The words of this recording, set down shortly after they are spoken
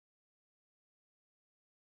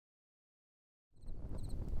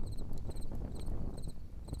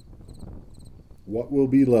What will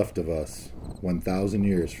be left of us 1,000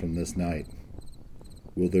 years from this night?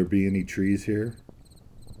 Will there be any trees here?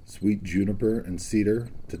 Sweet juniper and cedar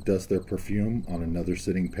to dust their perfume on another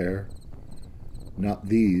sitting pair? Not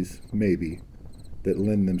these, maybe, that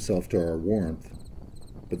lend themselves to our warmth,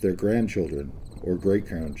 but their grandchildren or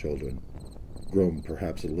great-grandchildren, grown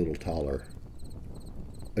perhaps a little taller.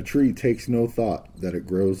 A tree takes no thought that it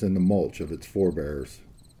grows in the mulch of its forebears,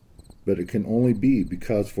 but it can only be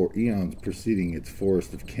because for eons preceding its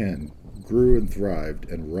forest of kin grew and thrived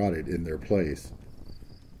and rotted in their place,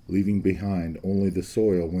 leaving behind only the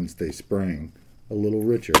soil whence they sprang, a little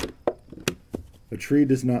richer. A tree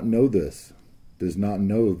does not know this, does not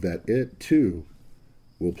know that it, too,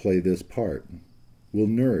 will play this part, will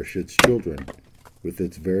nourish its children with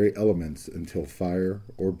its very elements until fire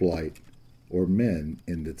or blight or men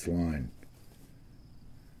end its line.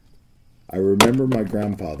 I remember my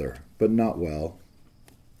grandfather, but not well.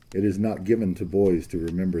 It is not given to boys to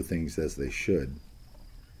remember things as they should.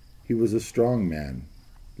 He was a strong man,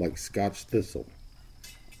 like Scotch thistle,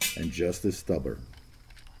 and just as stubborn.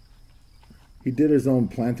 He did his own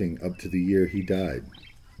planting up to the year he died,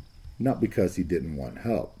 not because he didn't want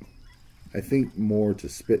help. I think more to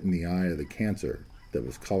spit in the eye of the cancer that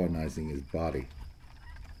was colonizing his body.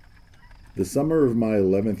 The summer of my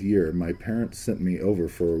 11th year, my parents sent me over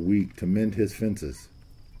for a week to mend his fences.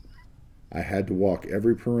 I had to walk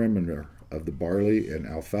every perimeter of the barley and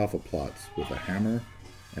alfalfa plots with a hammer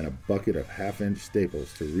and a bucket of half-inch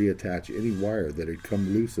staples to reattach any wire that had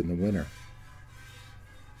come loose in the winter.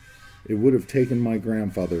 It would have taken my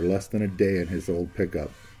grandfather less than a day in his old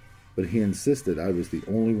pickup, but he insisted I was the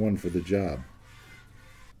only one for the job.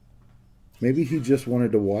 Maybe he just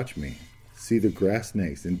wanted to watch me, see the grass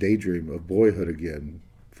snakes, and daydream of boyhood again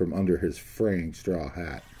from under his fraying straw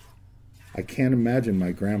hat. I can't imagine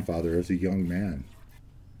my grandfather as a young man.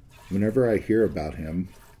 Whenever I hear about him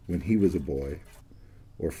when he was a boy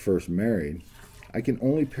or first married, I can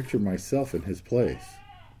only picture myself in his place.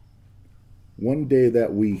 One day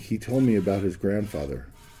that week, he told me about his grandfather,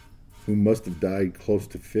 who must have died close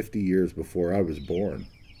to 50 years before I was born.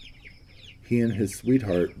 He and his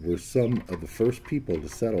sweetheart were some of the first people to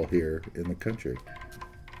settle here in the country.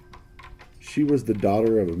 She was the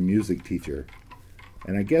daughter of a music teacher,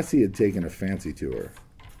 and I guess he had taken a fancy to her.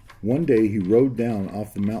 One day he rode down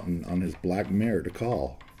off the mountain on his black mare to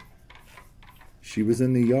call. She was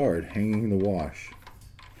in the yard hanging the wash.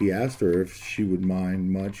 He asked her if she would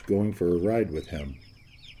mind much going for a ride with him.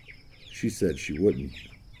 She said she wouldn't,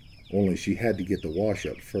 only she had to get the wash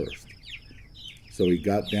up first. So he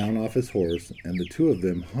got down off his horse, and the two of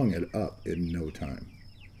them hung it up in no time.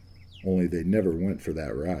 Only they never went for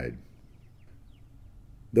that ride.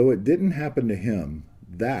 Though it didn't happen to him,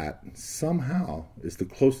 that, somehow, is the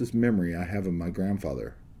closest memory I have of my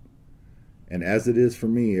grandfather. And as it is for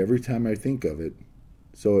me every time I think of it,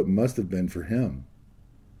 so it must have been for him.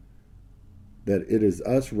 That it is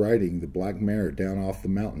us riding the black mare down off the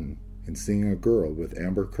mountain and seeing a girl with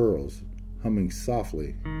amber curls humming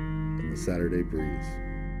softly in the Saturday breeze.